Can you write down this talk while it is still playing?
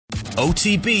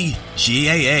OTB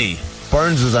GAA.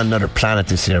 Burns was on another planet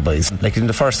this year, boys. Like in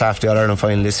the first half of the All-Ireland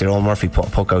final this year, Owen Murphy put a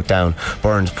puck out down.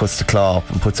 Burns puts the claw up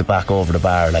and puts it back over the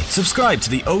bar. Like, subscribe to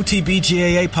the OTB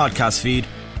GAA podcast feed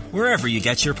wherever you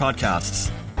get your podcasts.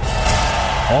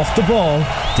 Off the Ball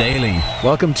Daily.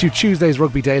 Welcome to Tuesday's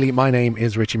Rugby Daily. My name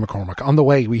is Richie McCormack. On the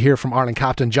way, we hear from Ireland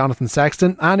captain Jonathan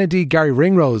Sexton and indeed Gary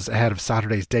Ringrose ahead of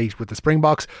Saturday's date with the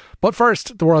Springboks. But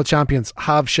first, the world champions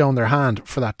have shown their hand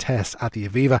for that test at the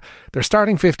Aviva. Their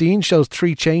starting 15 shows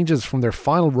 3 changes from their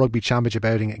final Rugby Championship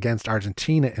outing against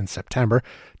Argentina in September.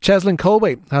 Cheslin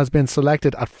Kolbe has been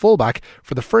selected at fullback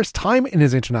for the first time in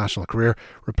his international career,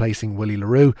 replacing Willie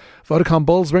LaRue. Vodacom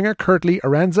Bulls winger Kurt Lee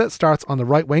Arenza starts on the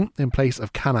right wing in place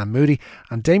of Canan Moody,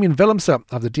 and Damien Willemse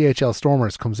of the DHL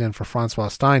Stormers comes in for Francois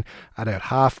Stein at out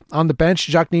half. On the bench,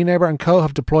 Jacques Nienaber and co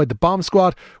have deployed the bomb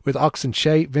squad with Oxen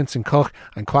Shea, Vincent Koch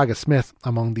and Quagga Smith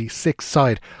among the 6th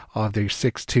side of their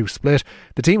 6-2 split.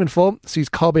 The team in full sees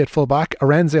Kolbe at fullback,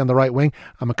 Arenze on the right wing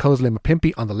and Makosle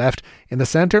Mapimpi on the left. In the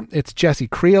centre, it's Jesse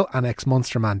Creel and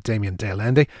ex-Munster man Damien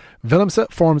Dale-Endy.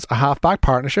 Willemse forms a half-back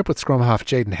partnership with scrum half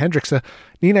Jaden Hendrickse.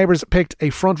 Nienabers picked a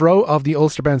front row of the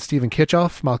Ulster-bound Stephen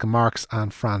Kitchoff, Malcolm Marks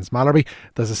and Franz Mallerby.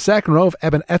 There's a second row of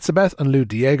Eben Etzebeth and Lou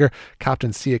Dieger.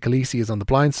 Captain Sia Khaleesi is on the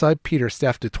blind side, Peter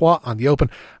Steph Dutoit on the open,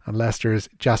 and Leicester's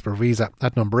Jasper Wiese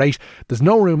at number 8. There's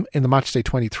no room in the matchday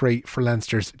 23 for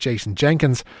Leinster's Jason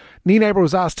Jenkins. Nienaber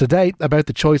was asked today about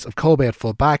the choice of Kolbe at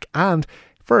full back and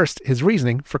first, his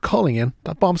reasoning for calling in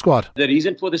that bomb squad. The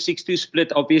reason for the 6-2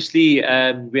 split, obviously,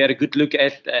 we had a good look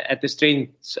at the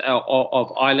strengths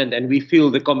of Ireland, and we feel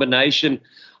the combination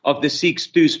of the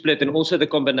 6-2 split and also the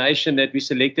combination that we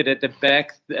selected at the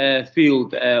back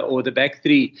field or the back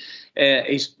three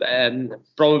is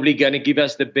probably going to give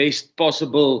us the best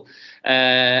possible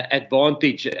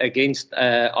advantage against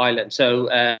Ireland. So,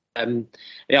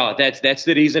 that's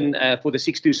the reason for the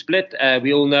 6-2 split.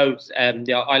 We all know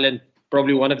Ireland,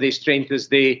 probably one of their strengths is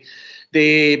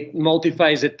their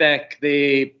multi-phase attack,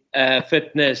 their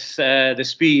fitness, the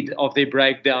speed of their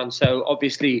breakdown. So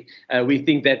obviously, we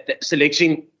think that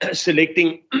selecting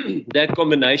that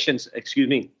combinations,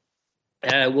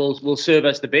 will serve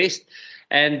us the best.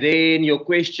 And then your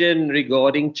question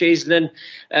regarding Cheslin,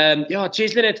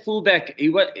 Cheslin at fullback, he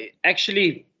was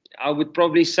actually, I would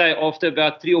probably say after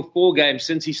about 3 or 4 games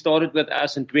since he started with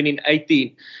us in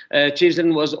 2018,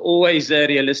 Cheslin was always a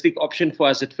realistic option for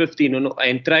us at 15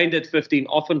 and trained at 15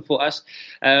 often for us.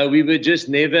 We were just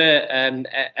never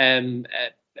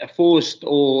forced to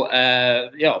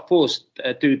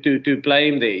play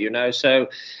him there, So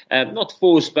not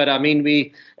forced, but I mean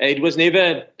it was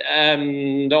never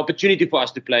the opportunity for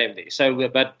us to play him there. So,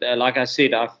 but like I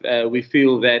said, we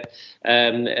feel that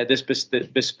this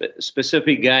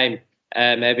specific game,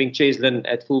 having Cheslin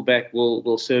at fullback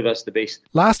will serve us the best.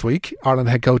 Last week, Ireland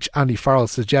head coach Andy Farrell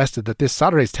suggested that this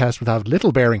Saturday's test would have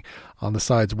little bearing on the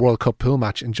side's World Cup pool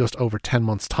match in just over 10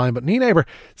 months' time, but Nienaber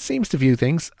seems to view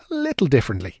things a little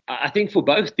differently. I think for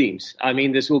both teams, I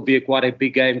mean, this will be quite a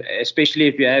big game, especially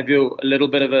if you have a little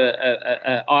bit of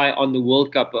a eye on the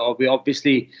World Cup. We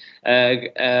obviously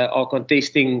are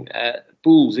contesting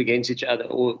pools against each other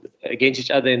or against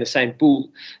each other in the same pool.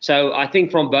 So I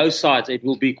think from both sides it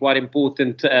will be quite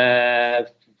important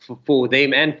for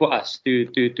them and for us to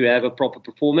have a proper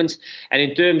performance. And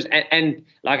in terms and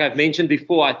like I've mentioned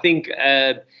before, I think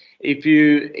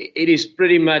it is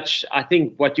pretty much, I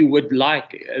think, what you would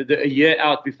like a year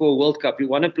out before World Cup. You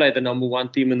want to play the number 1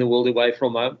 team in the world away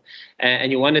from home,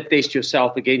 and you want to test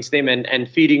yourself against them. And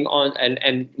feeding on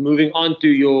and moving on to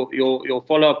your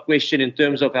follow-up question in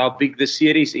terms of how big the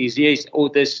series is, yes, or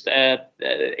this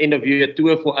end of year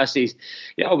tour for us is,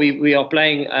 we are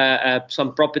playing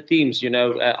some proper teams.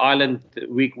 Ireland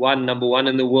week 1, number 1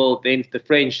 in the world. Then the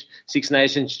French Six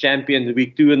Nations champion,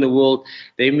 week 2 in the world.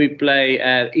 Then we play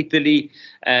Italy,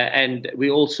 and we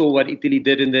all saw what Italy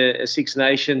did in the Six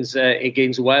Nations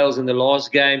against Wales in the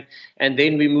last game. And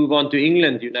then we move on to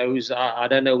England, who's I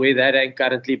don't know where they're at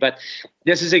currently, but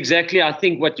this is exactly, I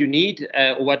think, what you need.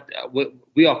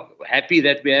 We are happy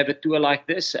that we have a tour like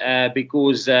this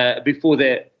because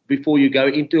before you go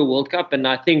into a World Cup, and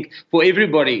I think for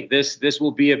everybody, this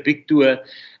will be a big tour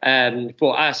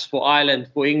for us, for Ireland,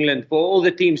 for England, for all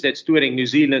the teams that's touring, New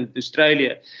Zealand,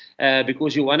 Australia,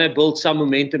 because you want to build some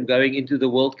momentum going into the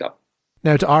World Cup.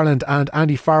 Now to Ireland, and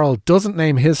Andy Farrell doesn't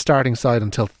name his starting side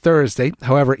until Thursday.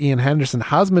 However, Ian Henderson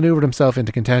has manoeuvred himself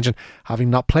into contention,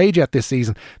 having not played yet this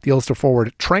season. The Ulster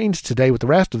forward trained today with the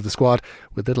rest of the squad,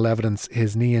 with little evidence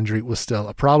his knee injury was still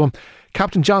a problem.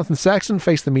 Captain Jonathan Sexton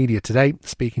faced the media today,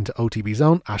 speaking to OTB's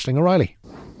own Aisling O'Reilly.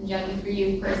 Jonathan, for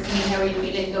you personally, how are you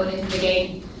feeling going into the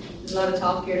game? There's a lot of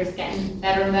talk, you're just getting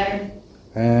better and better.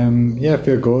 Yeah, I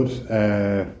feel good.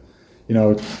 You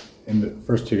know, in the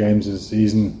first 2 games of the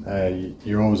season,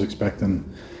 you're always expecting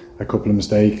a couple of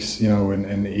mistakes, you know, in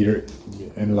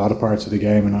a lot of parts of the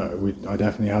game, and I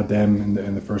definitely had them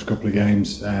in the first couple of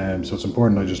games. So it's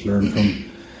important I just learn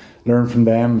from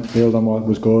them, build on what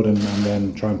was good, and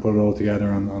then try and put it all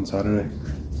together on Saturday.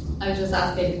 I was just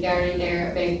asking Gary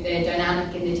there about the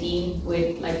dynamic in the team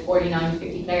with like 49,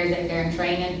 50 players out there in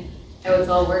training, how it's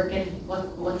all working.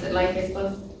 What's it like, I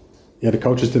suppose? Yeah, the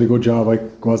coaches did a good job. I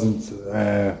wasn't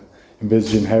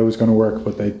envisaging how it was going to work,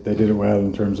 but they did it well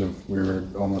in terms of we were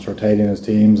almost rotating as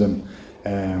teams, and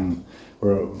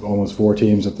we're almost 4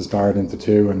 teams at the start into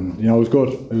 2, and you know, it was good.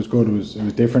 It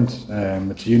was different.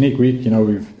 It's a unique week. You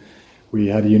know, we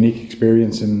had a unique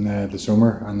experience in the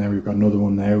summer, and then we've got another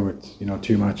one now with, you know,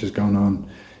 2 matches going on,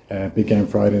 big game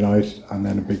Friday night and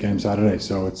then a big game Saturday.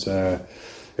 So it's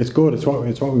good. It's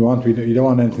what we want. You don't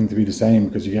want anything to be the same,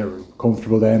 because you get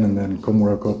comfortable then, and then come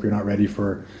World Cup you're not ready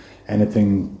for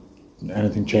anything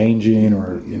changing,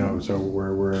 or you know. So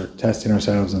we're testing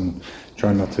ourselves and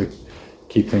trying not to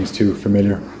keep things too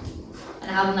familiar. And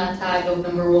having that tag of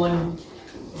number 1.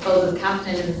 I suppose as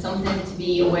captain, is it something to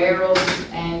be aware of,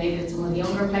 and maybe with some of the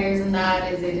younger players in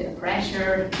that? Is it a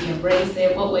pressure? Do you embrace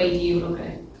it? What way do you look at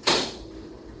it?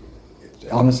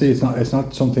 Honestly, it's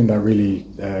not something that really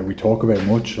we talk about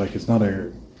much. Like, it's not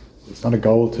a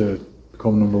goal to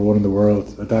become number 1 in the world.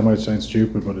 That might sound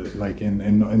stupid, but like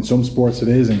in some sports it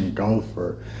is, in golf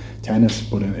or tennis,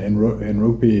 but in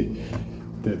rugby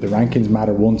the rankings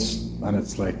matter once, and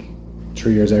it's like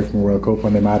 3 years out from a World Cup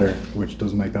when they matter, which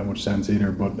doesn't make that much sense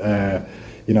either. But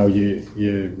you know,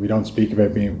 we don't speak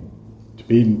about to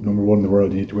be number 1 in the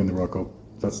world. You need to win the World Cup.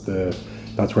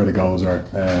 That's where the goals are.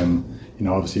 You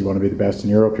know, obviously you want to be the best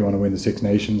in Europe. You want to win the 6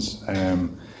 Nations.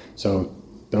 So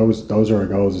those are our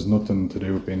goals. There's nothing to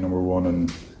do with being number 1,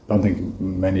 and I don't think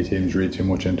many teams read too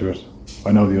much into it.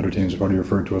 I know the other teams are probably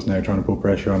referring to us now trying to put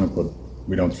pressure on it, but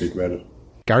we don't speak about it.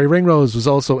 Gary Ringrose was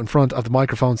also in front of the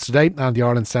microphones today, and the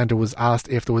Ireland Centre was asked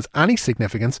if there was any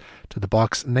significance to the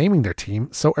box naming their team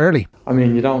so early. I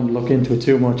mean, you don't look into it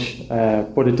too much,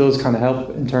 but it does kind of help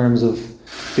in terms of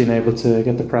being able to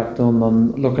get the prep done,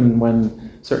 and looking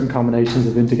when certain combinations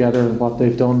have been together and what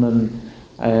they've done,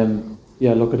 and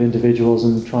look at individuals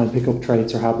and try and pick up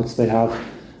traits or habits they have,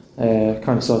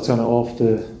 kind of, so it's kind of off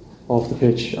the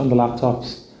pitch on the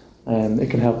laptops. It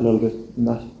can help a little bit in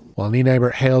that. While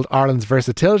Nienaber hailed Ireland's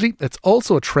versatility, it's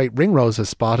also a trait Ringrose has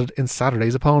spotted in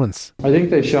Saturday's opponents. I think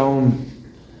they've shown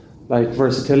like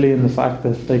versatility in the fact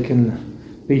that they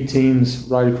can beat teams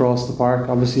right across the park.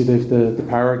 Obviously they've the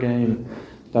power game,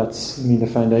 that's the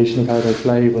foundation of how they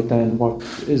play, but then what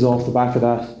is off the back of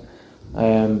that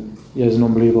is an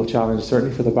unbelievable challenge,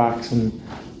 certainly for the backs, and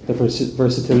the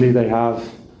versatility they have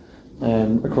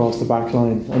across the back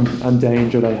line, and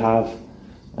danger they have.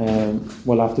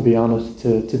 We'll have to be on it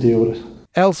to deal with it.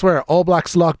 Elsewhere, All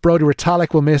Blacks lock Brodie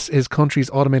Retallick will miss his country's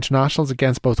autumn internationals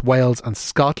against both Wales and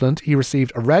Scotland. He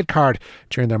received a red card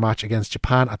during their match against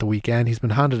Japan at the weekend. He's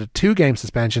been handed a 2-game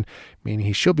suspension, meaning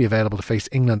he should be available to face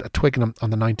England at Twickenham on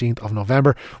the 19th of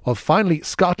November. While finally,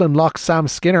 Scotland lock Sam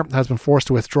Skinner has been forced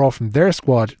to withdraw from their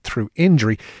squad through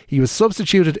injury. He was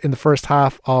substituted in the first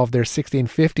half of their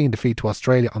 16-15 defeat to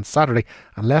Australia on Saturday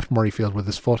and left Murrayfield with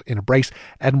his foot in a brace.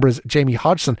 Edinburgh's Jamie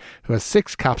Hodgson, who has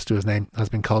 6 caps to his name, has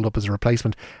been called up as a replacement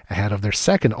ahead of their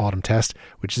second autumn test,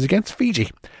 which is against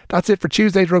Fiji. That's it for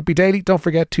Tuesday's Rugby Daily. Don't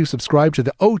forget to subscribe to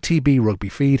the OTB Rugby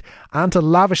feed and to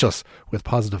lavish us with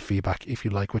positive feedback if you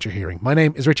like what you're hearing. My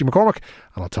name is Richie McCormack,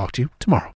 and I'll talk to you tomorrow.